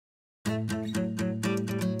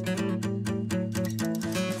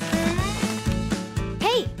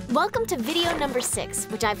Hey, welcome to video number 6,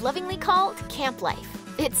 which I've lovingly called Camp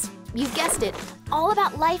Life. It's, you guessed it, all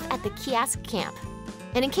about life at the Keeyask camp.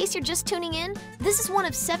 And in case you're just tuning in, this is one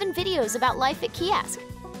of 7 videos about life at Keeyask.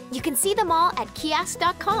 You can see them all at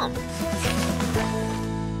keeyask.com.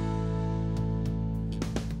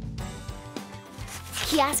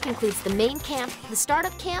 Keeyask includes the main camp, the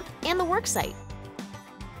startup camp, and the work site.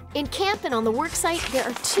 In camp and on the work site, there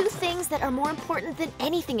are 2 things that are more important than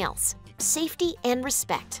anything else: safety and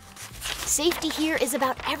respect. Safety here is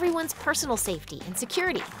about everyone's personal safety and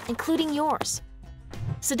security, including yours.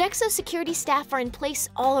 Sodexo security staff are in place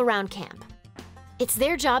all around camp. It's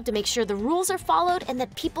their job to make sure the rules are followed and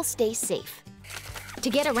that people stay safe. To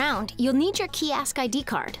get around, you'll need your Keeyask ID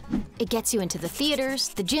card. It gets you into the theaters,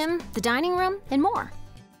 the gym, the dining room, and more.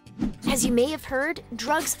 As you may have heard,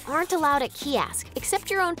 drugs aren't allowed at Keeyask,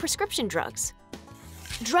 except your own prescription drugs.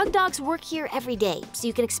 Drug dogs work here every day, so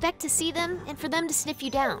you can expect to see them and for them to sniff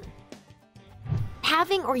you down.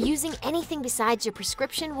 Having or using anything besides your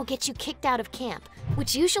prescription will get you kicked out of camp,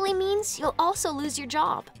 which usually means you'll also lose your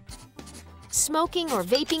job. Smoking or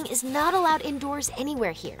vaping is not allowed indoors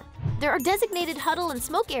anywhere here. There are designated huddle and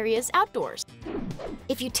smoke areas outdoors.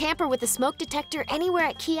 If you tamper with a smoke detector anywhere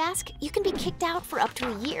at Keeyask, you can be kicked out for up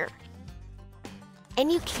to a year. And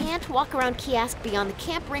you can't walk around Keeyask beyond the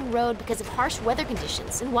Camp Ring Road because of harsh weather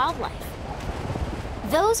conditions and wildlife.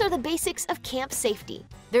 Those are the basics of camp safety.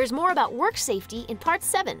 There's more about work safety in Part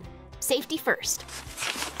 7, Safety First.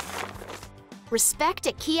 Respect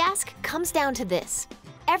at Keeyask comes down to this: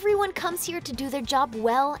 everyone comes here to do their job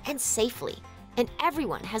well and safely, and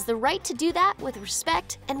everyone has the right to do that with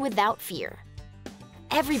respect and without fear.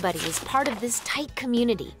 Everybody is part of this tight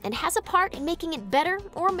community and has a part in making it better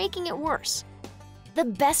or making it worse. The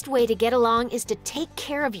best way to get along is to take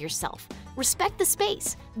care of yourself, respect the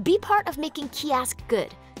space, be part of making Keeyask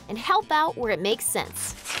good, and help out where it makes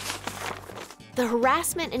sense. The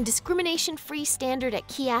harassment and discrimination-free standard at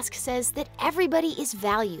Keeyask says that everybody is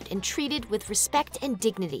valued and treated with respect and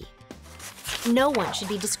dignity. No one should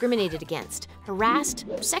be discriminated against, harassed,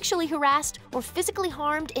 sexually harassed, or physically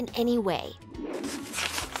harmed in any way.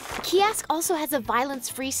 Keeyask also has a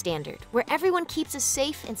violence-free standard, where everyone keeps a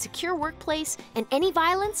safe and secure workplace and any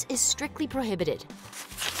violence is strictly prohibited.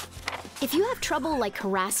 If you have trouble like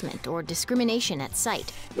harassment or discrimination at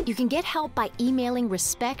site, you can get help by emailing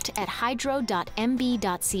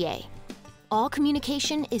respect@hydro.mb.ca. All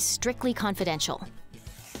communication is strictly confidential.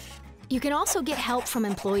 You can also get help from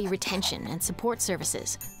employee retention and support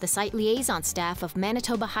services, the site liaison staff of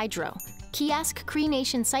Manitoba Hydro, Keeyask Cree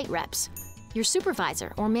Nation site reps, your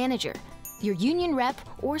supervisor or manager, your union rep,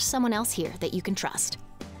 or someone else here that you can trust.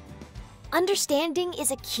 Understanding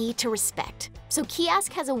is a key to respect, so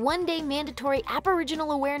Keeyask has a 1-day mandatory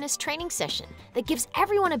Aboriginal awareness training session that gives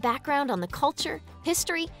everyone a background on the culture,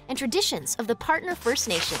 history, and traditions of the partner First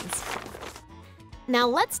Nations. Now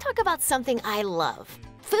let's talk about something I love: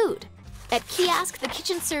 food. At Keeyask, the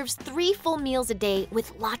kitchen serves 3 full meals a day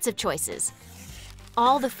with lots of choices.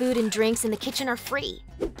 All the food and drinks in the kitchen are free.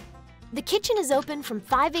 The kitchen is open from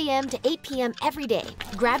 5 a.m. to 8 p.m. every day.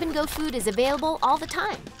 Grab-and-go food is available all the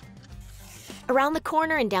time. Around the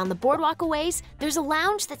corner and down the boardwalk a ways, there's a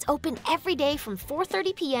lounge that's open every day from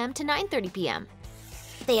 4:30 p.m. to 9:30 p.m.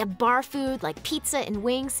 They have bar food like pizza and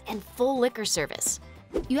wings and full liquor service.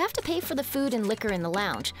 You have to pay for the food and liquor in the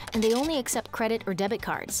lounge, and they only accept credit or debit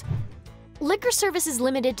cards. Liquor service is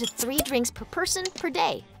limited to 3 drinks per person per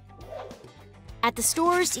day. At the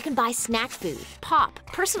stores, you can buy snack food, pop,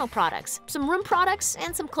 personal products, some room products,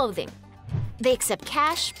 and some clothing. They accept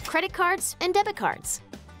cash, credit cards, and debit cards.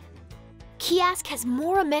 Keeyask has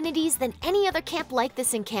more amenities than any other camp like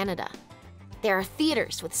this in Canada. There are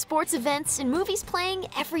theaters with sports events and movies playing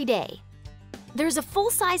every day. There's a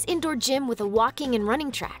full-size indoor gym with a walking and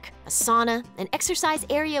running track, a sauna, an exercise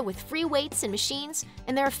area with free weights and machines,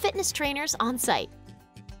 and there are fitness trainers on site.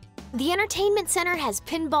 The entertainment center has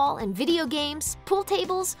pinball and video games, pool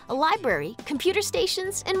tables, a library, computer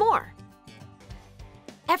stations, and more.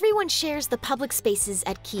 Everyone shares the public spaces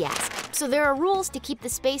at Keeyask, so there are rules to keep the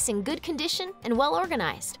space in good condition and well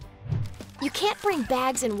organized. You can't bring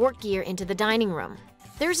bags and work gear into the dining room.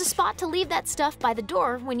 There's a spot to leave that stuff by the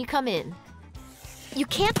door when you come in. You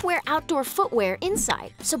can't wear outdoor footwear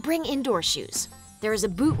inside, so bring indoor shoes. There is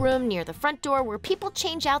a boot room near the front door where people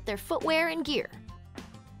change out their footwear and gear.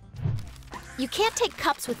 You can't take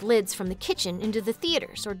cups with lids from the kitchen into the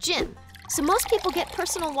theaters or gym, so most people get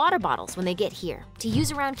personal water bottles when they get here to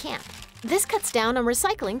use around camp. This cuts down on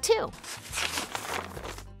recycling too.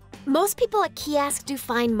 Most people at Keeyask do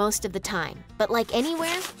fine most of the time, but like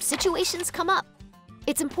anywhere, situations come up.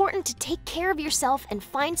 It's important to take care of yourself and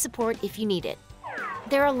find support if you need it.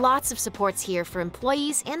 There are lots of supports here for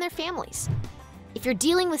employees and their families. If you're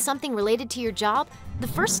dealing with something related to your job, the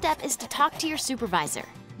first step is to talk to your supervisor.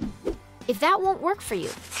 If that won't work for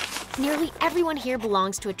you, nearly everyone here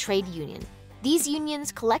belongs to a trade union. These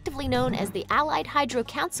unions, collectively known as the Allied Hydro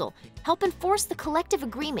Council, help enforce the collective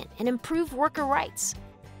agreement and improve worker rights.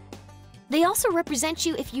 They also represent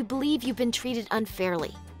you if you believe you've been treated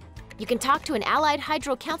unfairly. You can talk to an Allied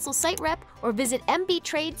Hydro Council site rep or visit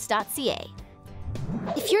mbtrades.ca.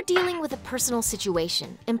 If you're dealing with a personal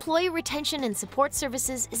situation, Employee Retention and Support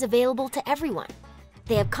Services is available to everyone.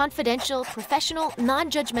 They have confidential, professional,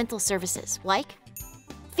 non-judgmental services like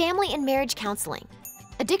family and marriage counseling,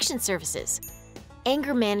 addiction services,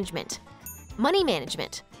 anger management, money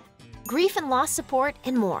management, grief and loss support,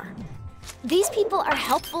 and more. These people are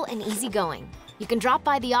helpful and easygoing. You can drop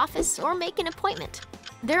by the office or make an appointment.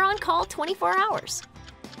 They're on call 24 hours.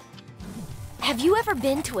 Have you ever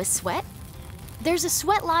been to a sweat? There's a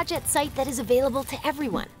sweat lodge at site that is available to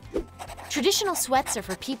everyone. Traditional sweats are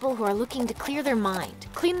for people who are looking to clear their mind,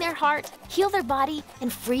 clean their heart, heal their body,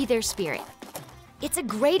 and free their spirit. It's a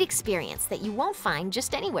great experience that you won't find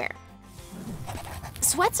just anywhere.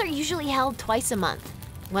 Sweats are usually held twice a month,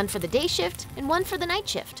 one for the day shift and one for the night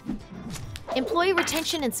shift. Employee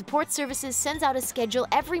Retention and Support Services sends out a schedule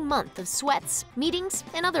every month of sweats, meetings,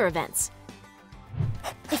 and other events.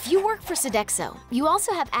 If you work for Sodexo, you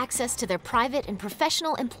also have access to their private and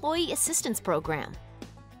professional employee assistance program.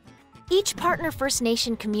 Each partner First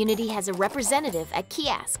Nation community has a representative at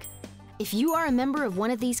Keeyask. If you are a member of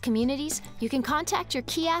one of these communities, you can contact your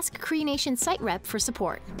Keeyask Cree Nation site rep for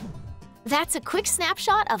support. That's a quick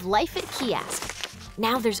snapshot of life at Keeyask.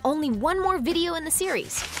 Now there's only one more video in the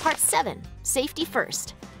series, Part 7, Safety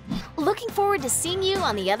First. Looking forward to seeing you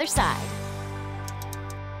on the other side.